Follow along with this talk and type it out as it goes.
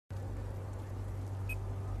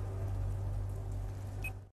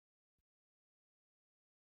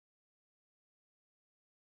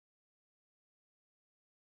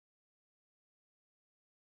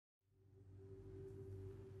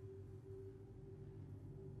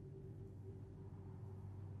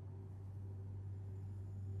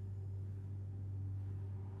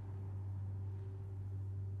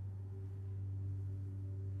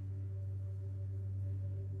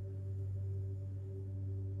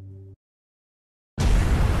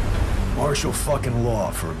Martial fucking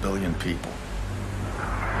law for 1 billion people.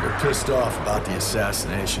 They're pissed off about the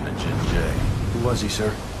assassination of Jin Jay. Who was he,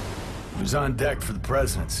 sir? He was on deck for the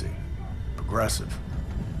presidency. Progressive.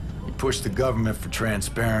 He pushed the government for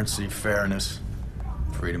transparency, fairness,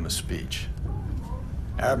 freedom of speech.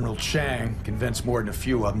 Admiral Chang convinced more than a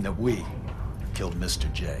few of them that we killed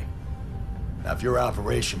Mr. J. Now, if your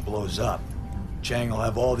operation blows up, Chang will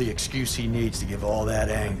have all the excuse he needs to give all that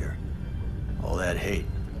anger, all that hate,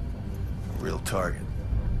 a real target.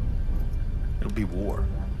 It'll be war.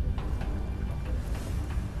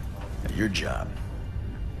 Now, your job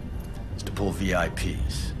is to pull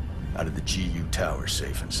VIPs out of the GU Tower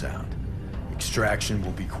safe and sound. Extraction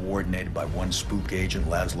will be coordinated by one spook agent,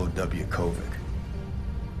 Laszlo W. Kovic.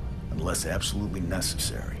 Unless absolutely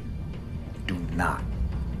necessary, do not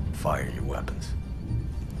fire your weapons.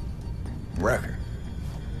 Wrecker.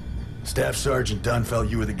 Staff Sergeant Dunn felt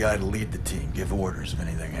you were the guy to lead the team, give orders if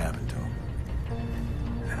anything happened to him.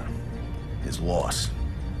 Yeah. His loss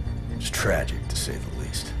is tragic, to say the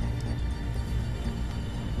least.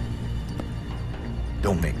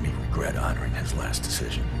 Don't make me regret honoring his last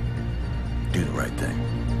decision. Do the right thing.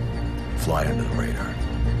 Fly under the radar.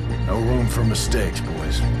 No room for mistakes,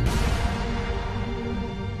 boys.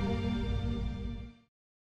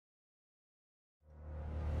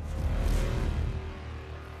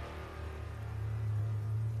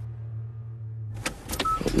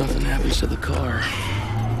 Hope nothing happens to the car.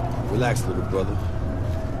 Relax, little brother.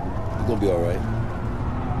 You're gonna be all right.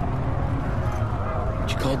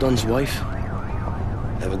 Did you call Dunn's wife?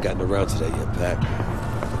 Haven't gotten around to that yet, Pat.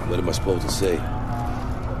 What am I supposed to say?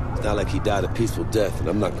 It's not like he died a peaceful death, and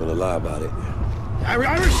I'm not gonna lie about it.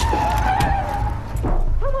 Irish!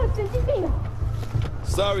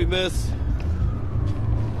 Sorry, miss.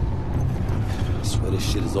 I swear this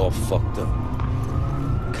shit is all fucked up.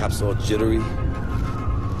 Cops all jittery.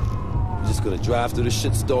 We're just gonna drive through the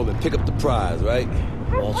shitstorm and pick up the prize, right?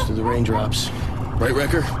 Waltz through the raindrops. Right,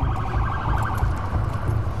 Wrecker?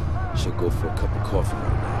 Should go for a cup of coffee right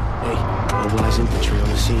now. Hey, mobilize infantry on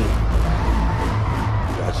the scene.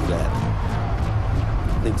 Roger that.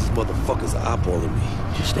 I think these motherfuckers are eyeballing me.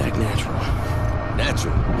 Just act natural.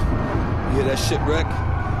 Natural? You hear that shit, Wreck?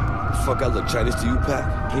 The fuck I look Chinese to you,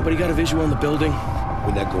 Pat? Anybody got a visual on the building?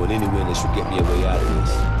 We're not going anywhere unless you get me a way out of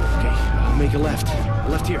this. Okay, I'll make a left. A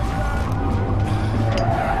left here.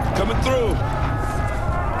 Coming through!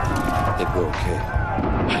 I think we're okay.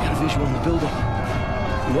 I got a visual on the building.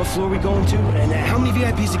 And what floor are we going to? And how many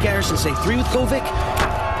VIPs did Garrison say? 3 with Kovic?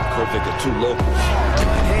 Kovic are 2 locals.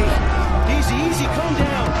 Hey, easy, calm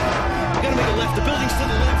down. We gotta make a left. The building's to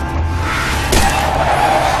the left.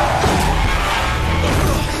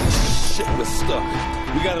 Shit, we're stuck.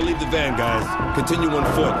 We gotta leave the van, guys. Continue on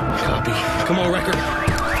foot. Copy. Come on, Wrecker.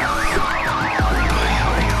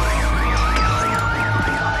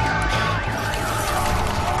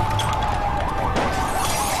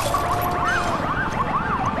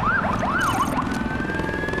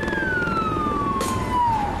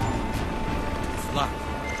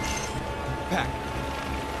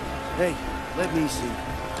 Hey, let me see.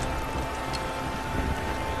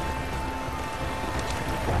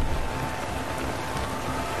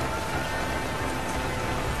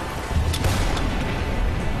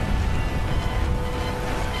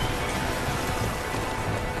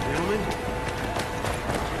 Gentlemen?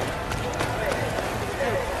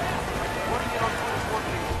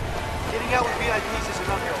 Getting out with VIPs is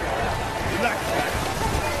enough. Relax, Pat.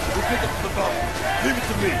 We'll pick up the boat. Leave it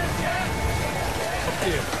to me. Up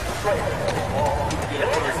here. Does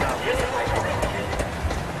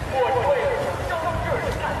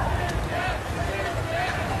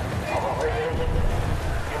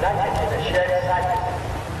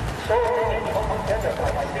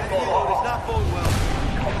not bode well.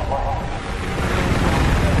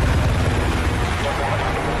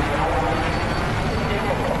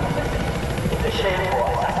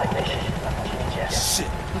 Shit,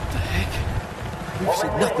 what the heck? We've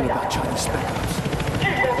said nothing about Chinese spec ops.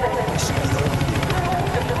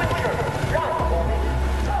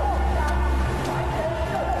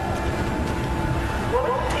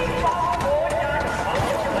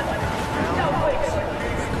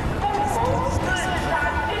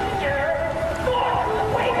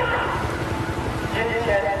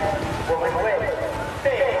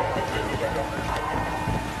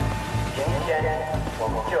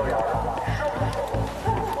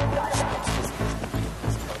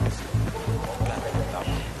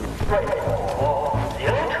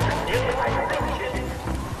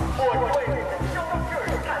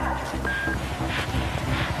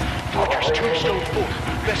 Tombstone 4,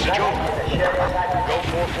 message over. Go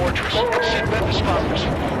 4 Fortress. Send Memphis Founders.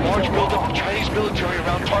 Large buildup of Chinese military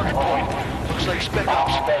around target point. Looks like spec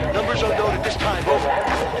ops. Numbers unknown at this time. Over.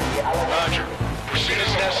 Roger. Proceed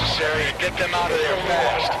as necessary and get them out of there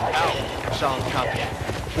fast. Out. Solid copy.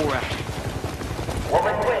 4 out.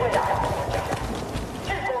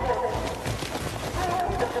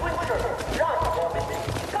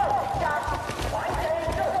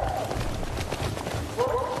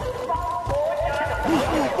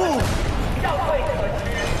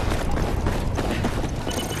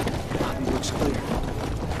 Lobby looks clear.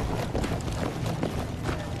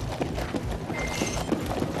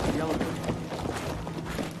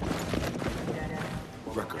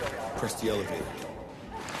 Wrecker, press the elevator.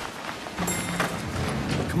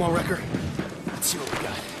 Come on, Wrecker. Let's see what we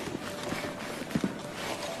got.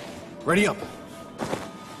 Ready up.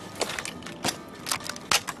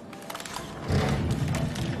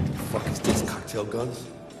 Fuck is this, cocktail guns?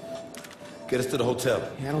 Get us to the hotel.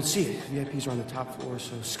 Yeah, I don't see it. VIPs are on the top floor,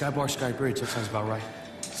 so Sky Bar, Sky Bridge. That sounds about right.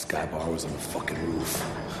 Sky Bar was on the fucking roof.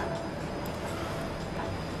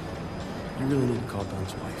 You really need to call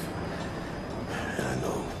Don's wife. Yeah, I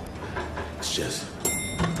know. It's just...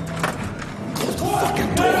 Close the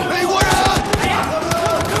fucking door! Hey, what up?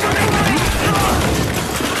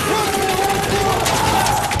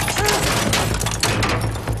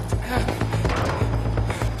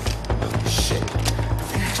 Shit.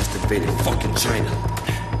 They just invaded fucking China.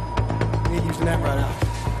 We ain't using that right out.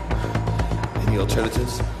 Any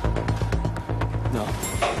alternatives? No.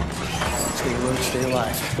 Stay alert, stay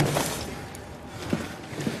alive.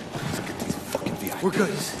 Let's get these fucking VIPs. We're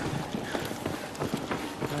good.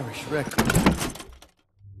 Irish wreck.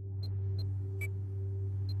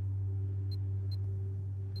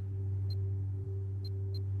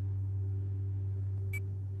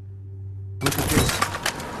 Look at this.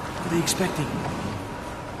 What are they expecting?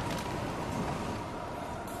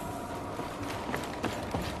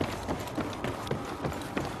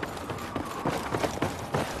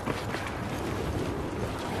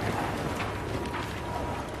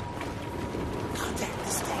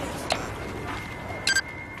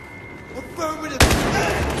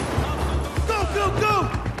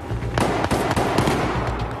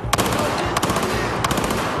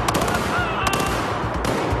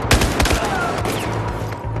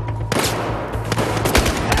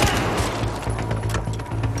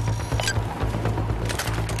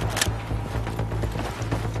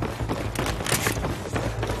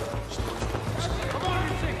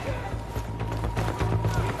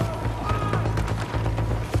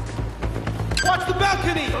 Watch the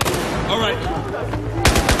balcony! All right.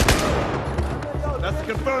 That's a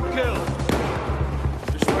confirmed kill.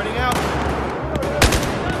 They're spreading out.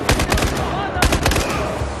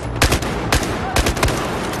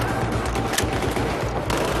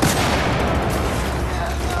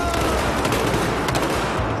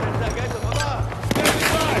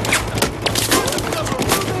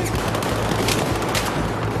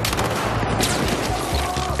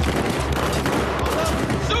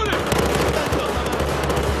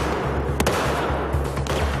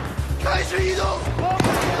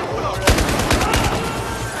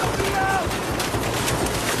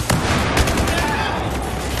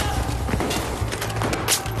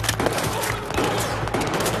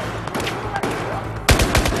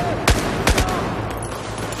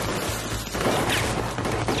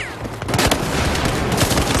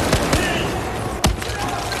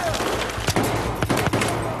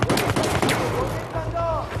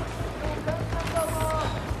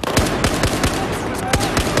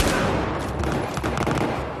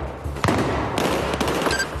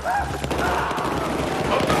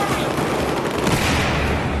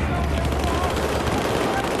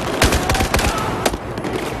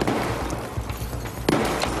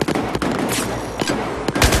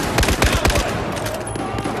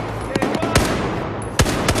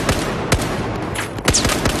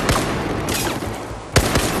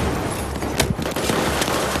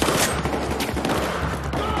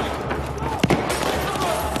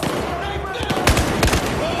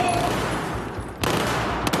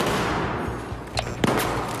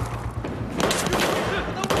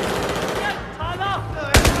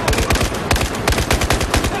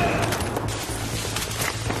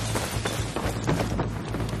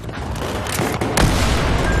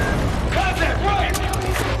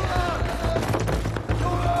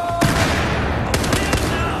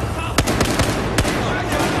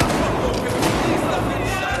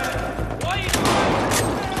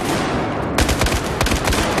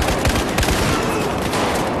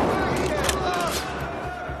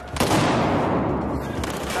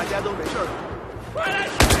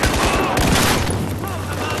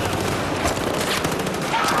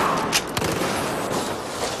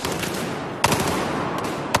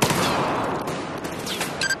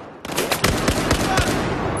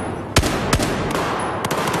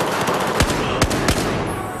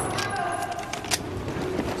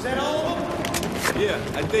 Yeah,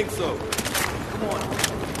 I think so. Come on.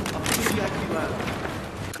 Up to the VIP lounge.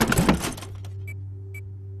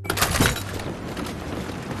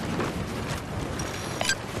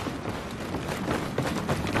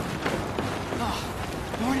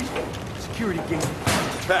 Morning. Security gate.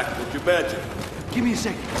 Pack with your badge. Give me a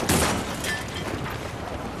second.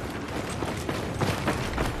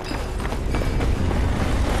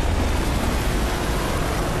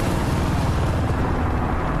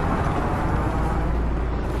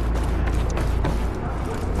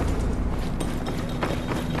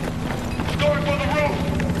 Going for the roof!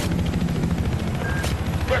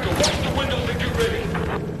 Wrecker, watch the windows and get ready.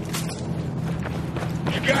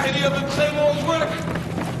 You got any other claymores, Rick?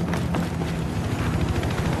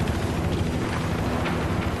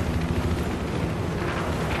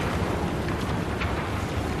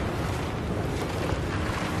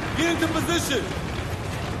 Get into position!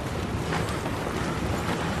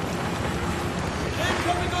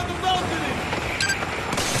 Incoming on the balcony!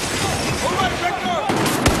 All right, Vector!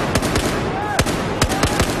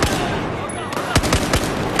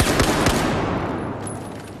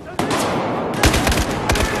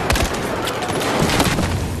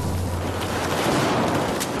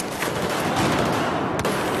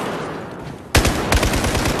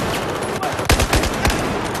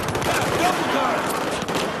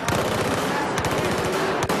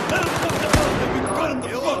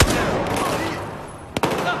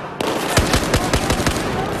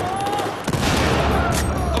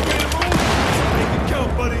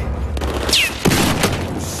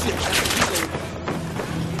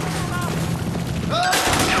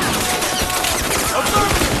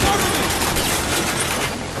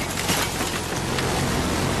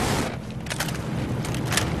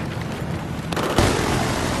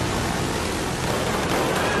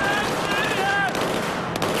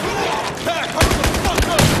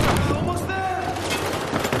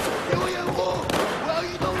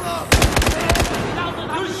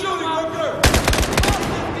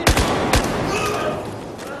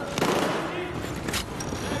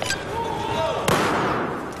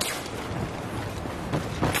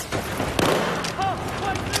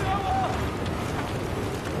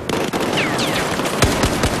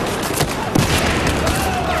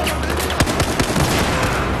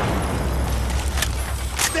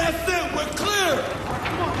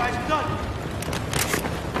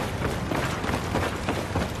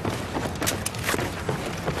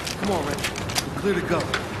 Come on, Red. We're clear to go.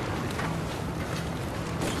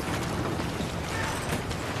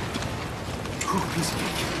 Whew, piece of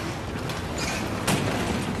cake.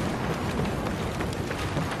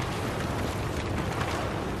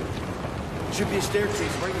 Should be a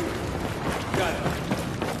staircase right here. Got it.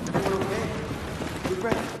 Everyone okay? Good,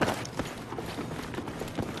 Red.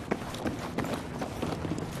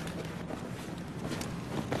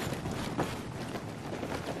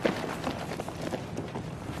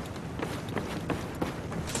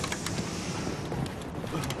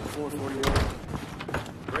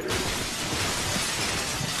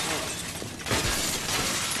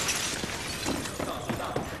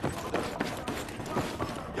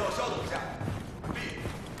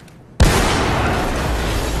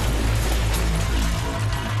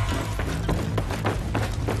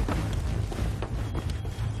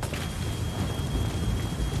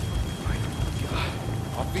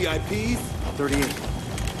 VIPs? 38.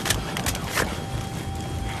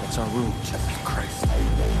 That's our room. Jesus Christ.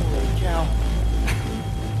 Holy cow.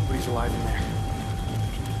 Nobody's alive in there.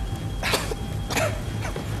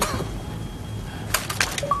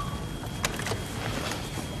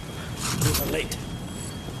 We're late.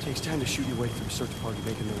 Takes time to shoot your way through a search party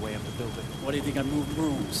making their way up the building. What do you think I moved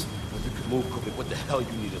rooms? Well, you can move quickly. What the hell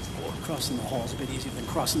you need us for? Crossing the hall's a bit easier than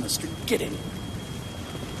crossing the street. Get in.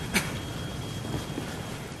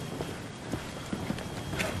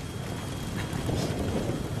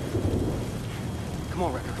 Come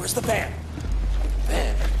on, Wrecker. Where's the van?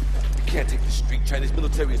 Man, you can't take the street. Chinese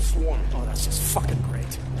military is swarming. Oh, that's just fucking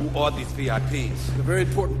great. Who are these VIPs? They're very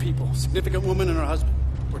important people. Significant woman and her husband.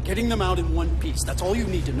 We're getting them out in one piece. That's all you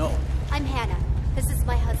need to know. I'm Hannah. This is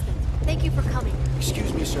my husband. Thank you for coming.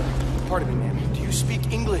 Excuse me, sir. Pardon me, ma'am. Do you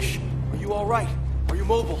speak English? Are you all right? Are you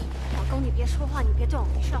mobile? 老公，你别说话，你别动，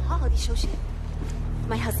你需要好好地休息。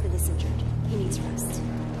My husband is injured. He needs rest.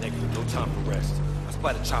 Negative, no time for rest. I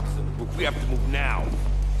spy the choppers in the roof. We have to move now.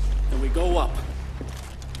 Then we go up.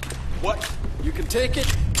 What? You can take it,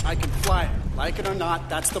 I can fly it. Like it or not,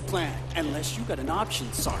 that's the plan. Unless you got an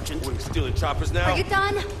option, Sergeant. We're stealing choppers now? Are you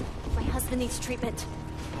done? My husband needs treatment.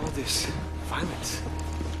 All this violence.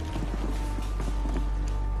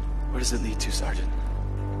 Where does it lead to, Sergeant?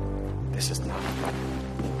 This is not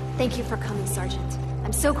Thank you for coming, Sergeant.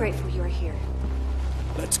 I'm so grateful you are here.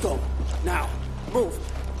 Let's go. Now. Move.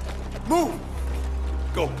 Move!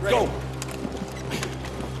 Go, Ready. go!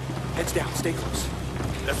 Heads down. Stay close.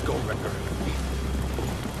 Let's go, Wrecker.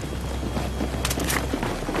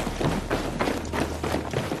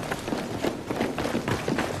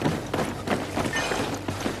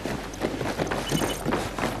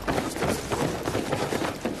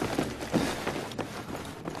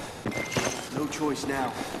 No choice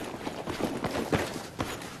now.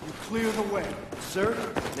 You clear the way. Sir,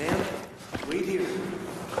 ma'am, wait here.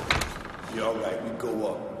 You're all right. We go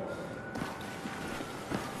up.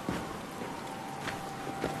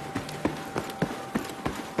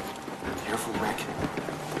 Careful, Wreck.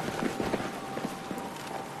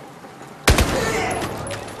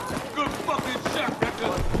 Good fucking shot,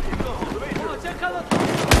 Wrecker.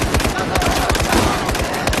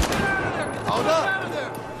 好的，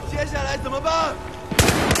接下来怎么办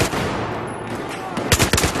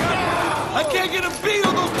I can't get a beat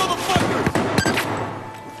on those motherfuckers!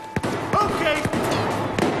 Okay!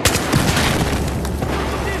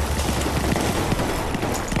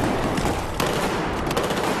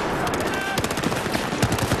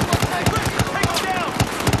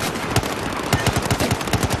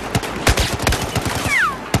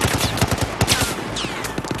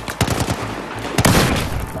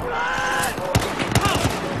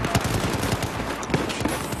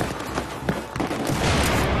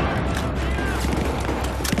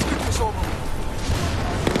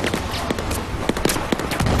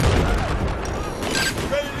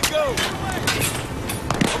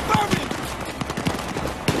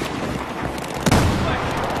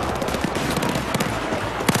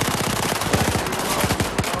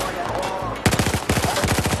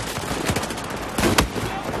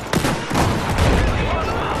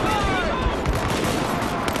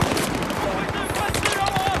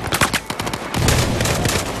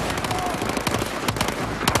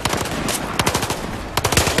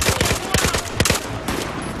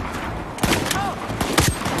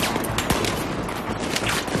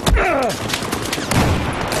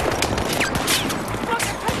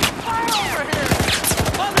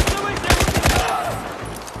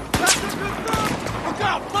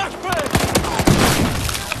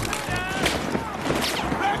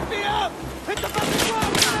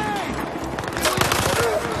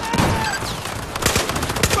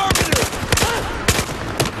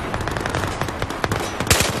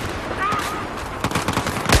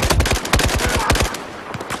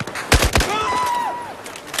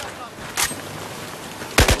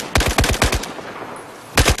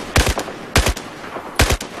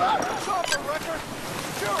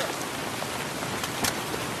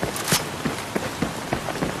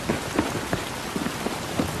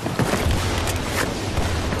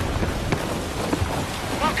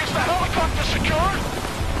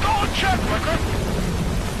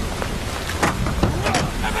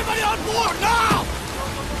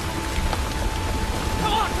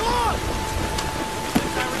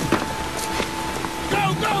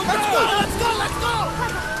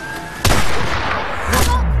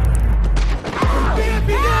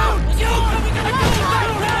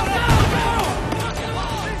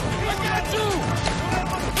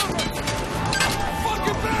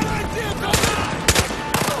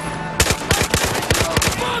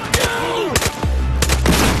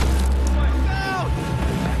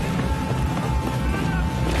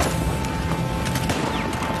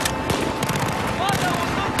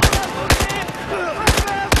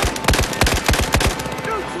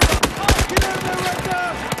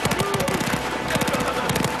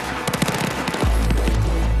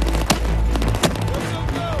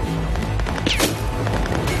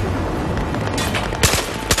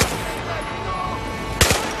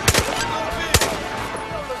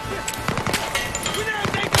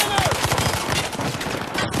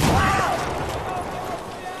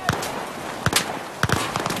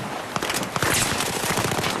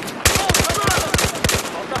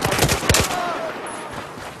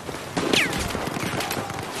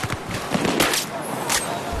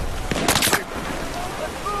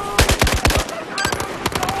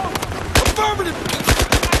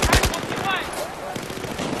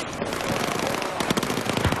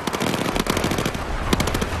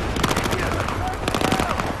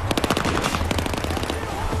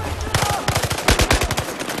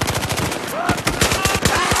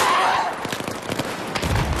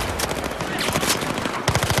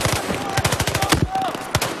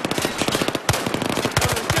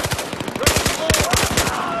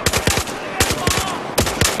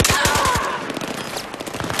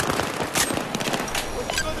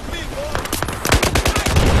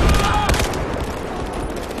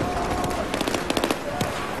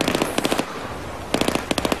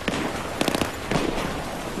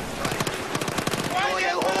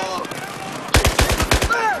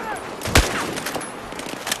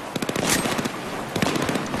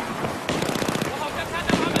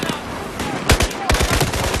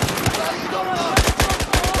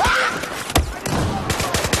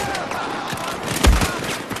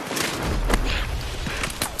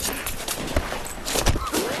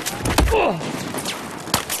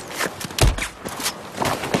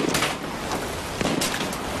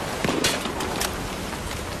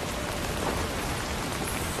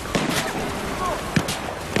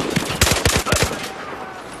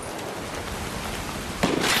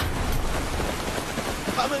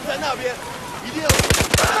 他们在那边，一定要。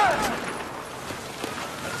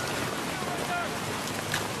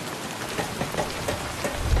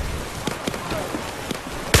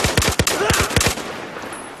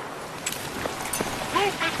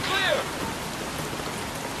Movement clear!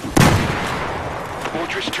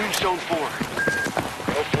 Fortress Tombstone 4.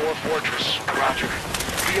 04 Fortress. Roger.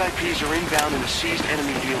 VIPs are inbound in a seized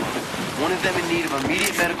enemy helo. One of them in need of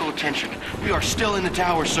immediate medical attention. We are still in the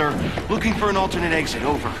tower, sir. Looking for an alternate exit.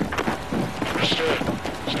 Over. Understood.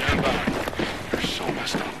 Stand by. You're so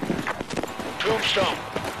messed up. Tombstone,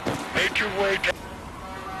 make your way down.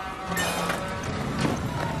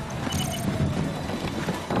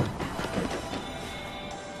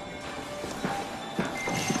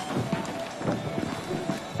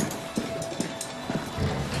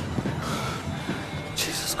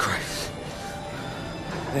 Jesus Christ.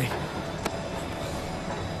 Hey.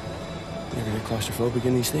 You ever get claustrophobic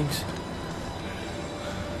in these things?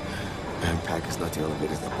 Manpack is not the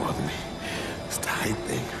elevators that bother me. It's the height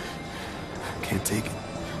thing. Can't take it.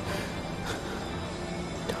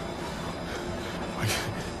 Are you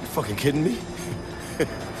fucking kidding me?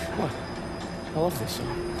 What? I love this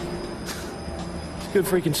song. It's a good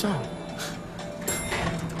freaking song.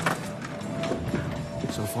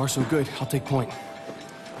 So far, so good. I'll take point.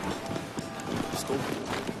 Let's go.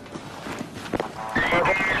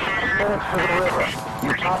 Minutes to the river.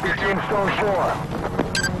 You copy Tombstone 4.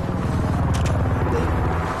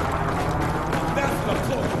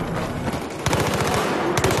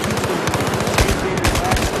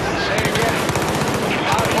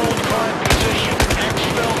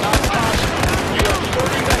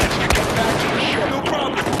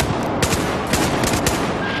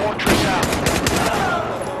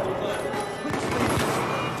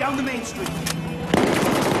 Down the main street.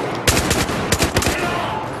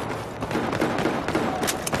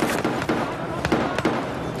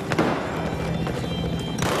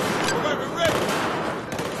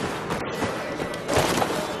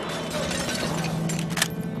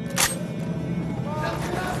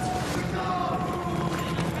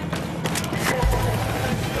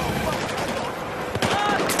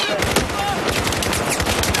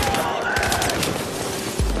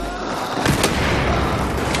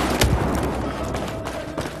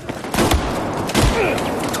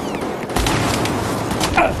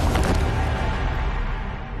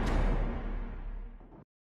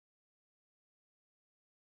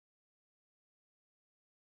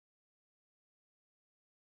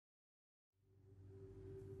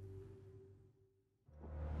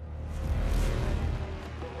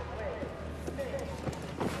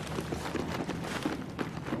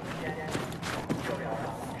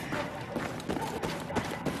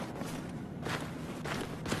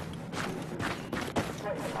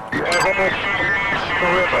 The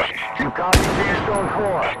river. You copy Tombstone 4.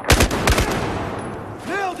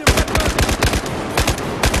 Nailed it, Ripper!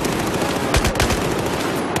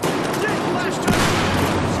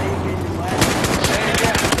 Say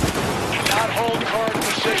again. Cannot hold current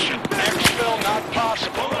position. Exfil not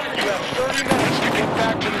possible. You have 30 minutes to get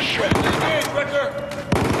back to the ship.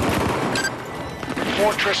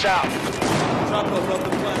 Fortress out. Drop us off the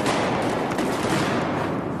platform.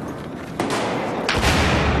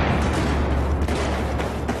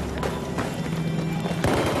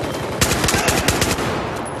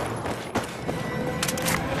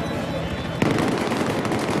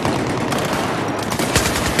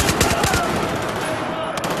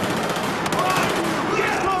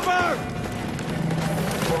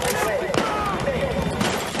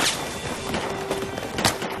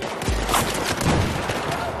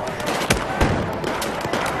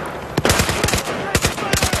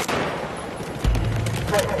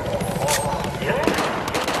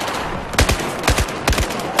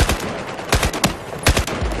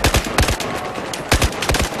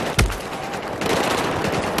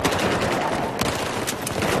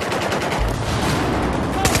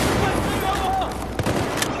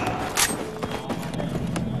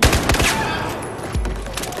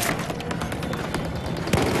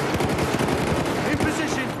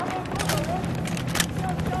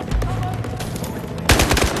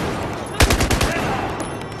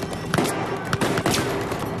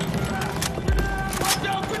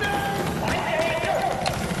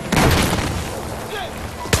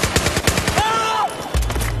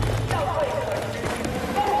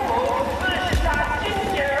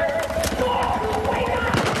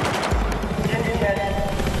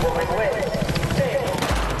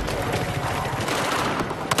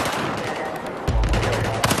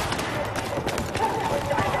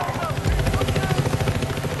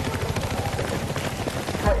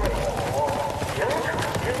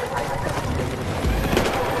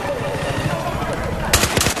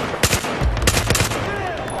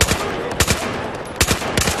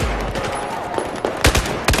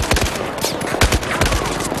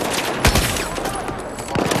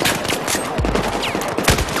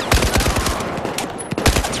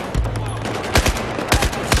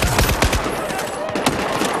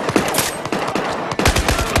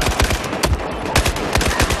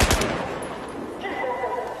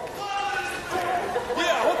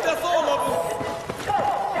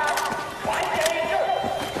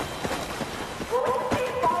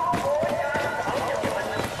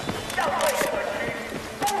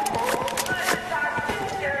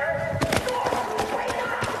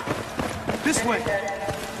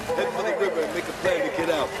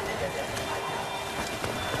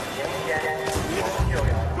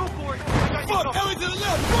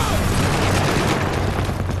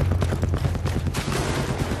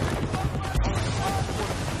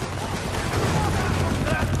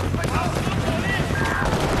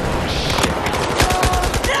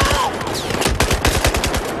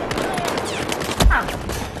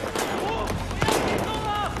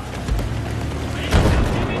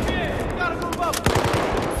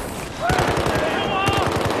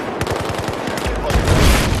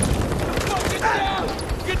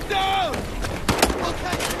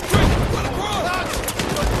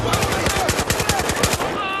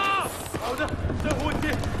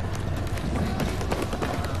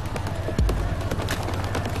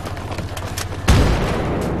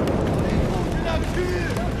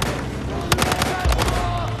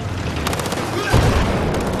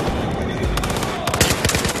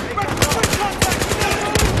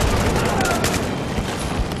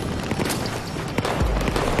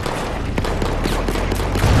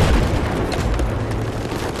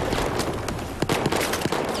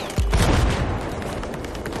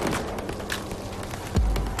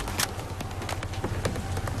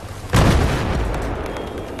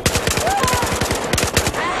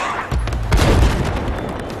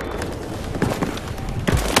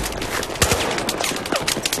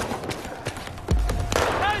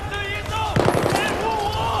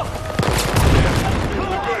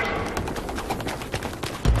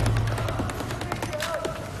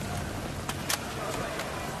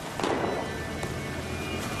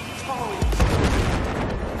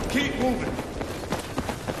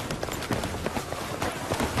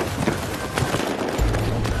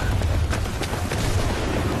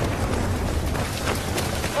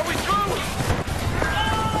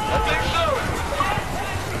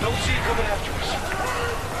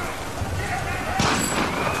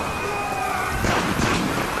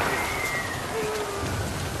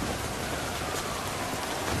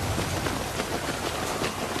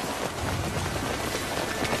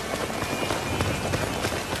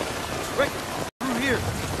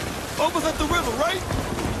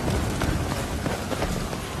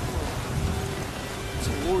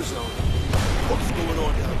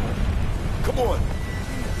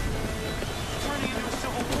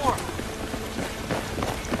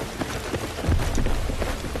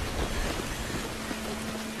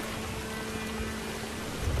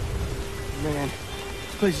 Man,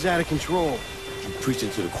 this place is out of control. You're preaching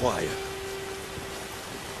to the choir.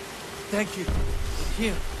 Thank you. We're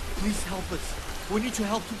here. Please help us. We need your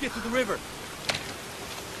help to get to the river.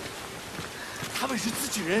 他们是自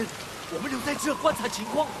己人，我们留在这观察情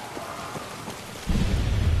况。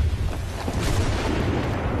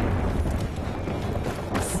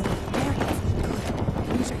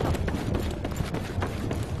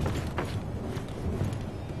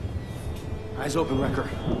 Eyes open, Wrecker.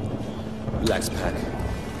 Relax, Pac.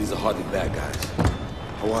 These are hardly bad guys.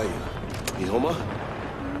 How are you? Need Homa?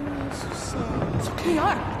 It's okay. 女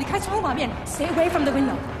儿，离开窗户外面 ，Stay away from the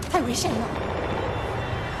window， 太危险了。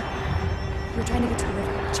We're trying to get to the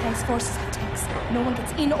river. Chang's forces have tanks. No one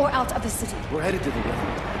gets in or out of the city. We're headed to the river.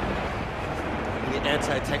 Any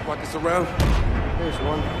anti-tank rockets around? There's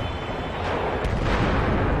one.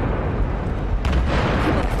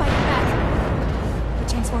 People are fighting back. But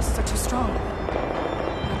Chang's forces are too strong.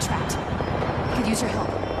 We're trapped. I could use your help.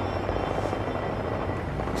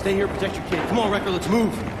 Stay here, protect your kid. Come on, Wrecker, let's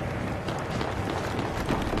move.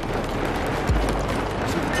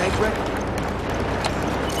 See the tank wreck?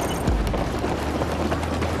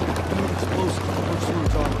 Explosive. What's the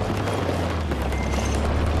talking about?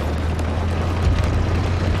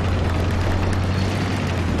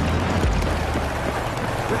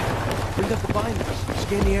 Bring up the binders.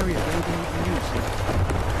 Scan the area for anything you can use.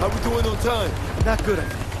 How we doing on time? Not good, I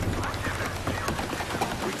think.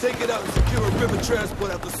 We take it out and secure a river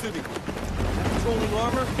transport out the city. Patrolling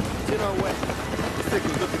armor is in our way. Let's take a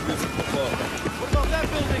look at this from above. What about that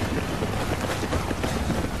building?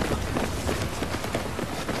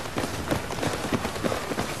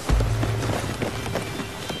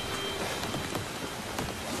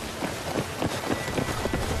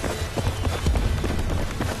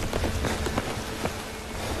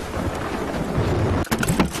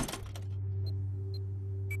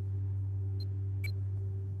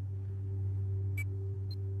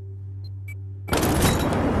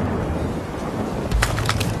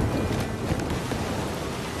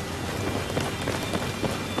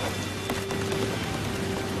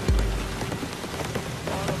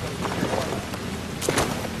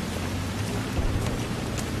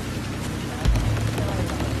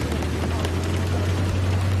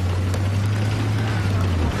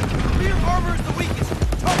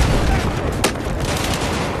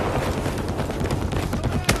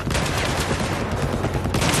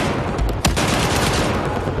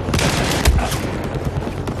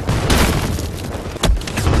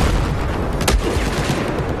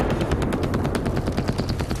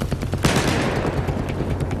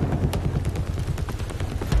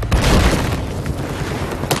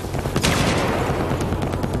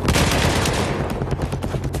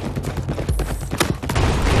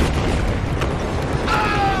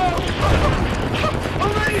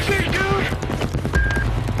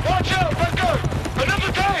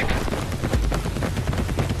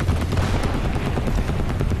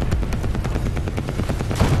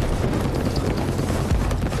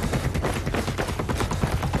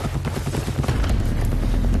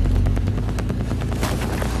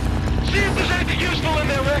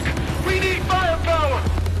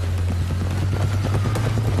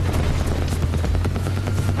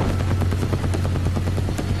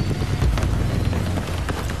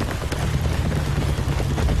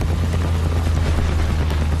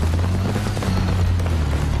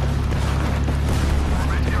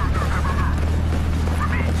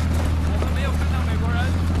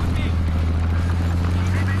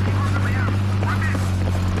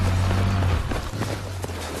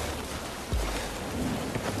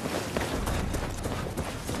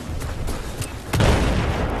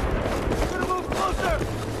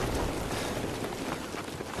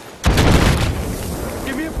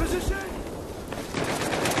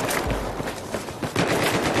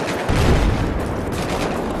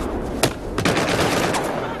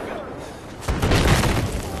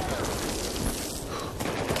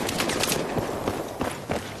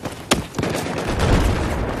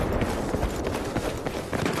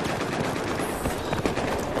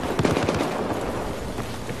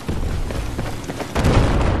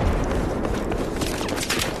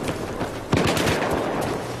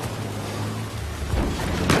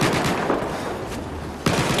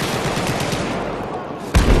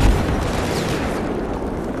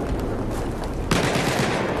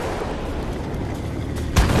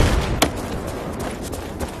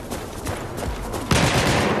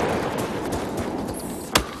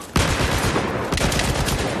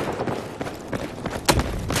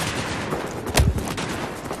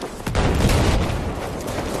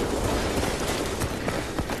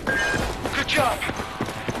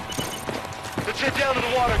 Let's head down to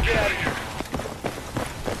the water and get out of here.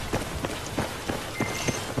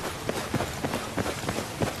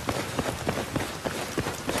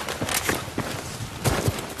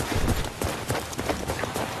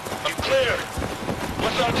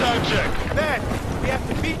 time check. Man, we have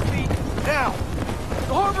to beat feet now.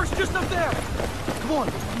 The harbor's just up there. Come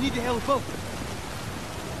on, we need to hail a boat.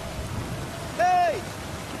 Hey!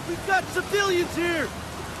 We've got civilians here!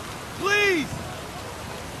 Please!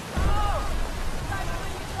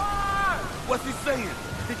 What's he saying?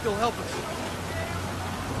 I think they'll help us.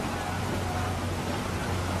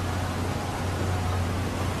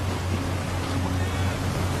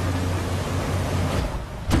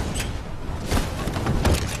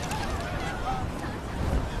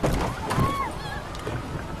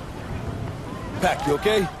 Pac, you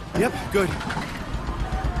okay? Yep, good.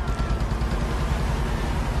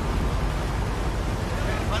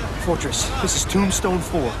 Fortress, this is Tombstone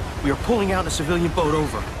 4. We are pulling out a civilian boat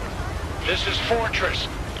over. This is Fortress.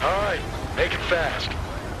 All right, make it fast.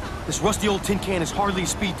 This rusty old tin can is hardly a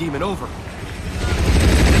speed demon, over.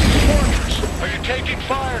 This is Fortress. Are you taking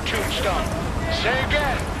fire, Tombstone? Say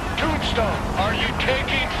again. Tombstone, are you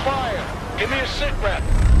taking fire? Give me a sit rep.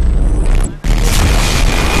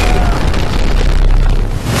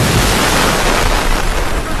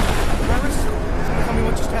 Tell me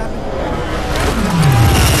what just happened.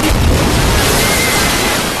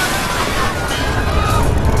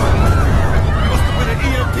 Must have been an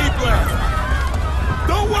EMP blast.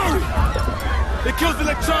 Don't worry. It kills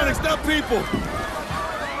electronics, not people.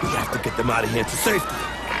 We have to get them out of here to safety.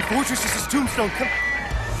 Fortress, this is Tombstone. Come.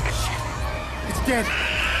 Shit. It's dead.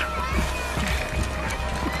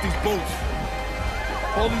 Look at these boats.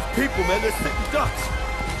 All these people, man, they're sitting ducks.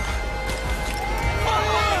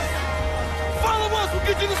 Follow us! Follow us! We'll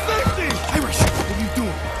get you to safety! Irish, what are you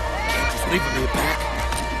doing? Can't just leave me back.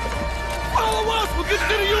 Follow us! We'll get you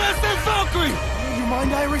to the USS Valkyrie! You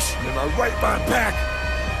mind, Irish? I'm in my right behind back.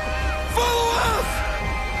 Follow us!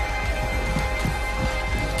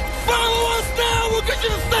 Follow us now! We'll get you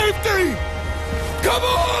to safety! Come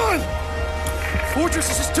on! Fortress,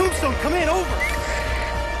 this is Tombstone. Come in, over.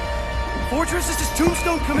 Fortress, this is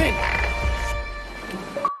Tombstone. Come in.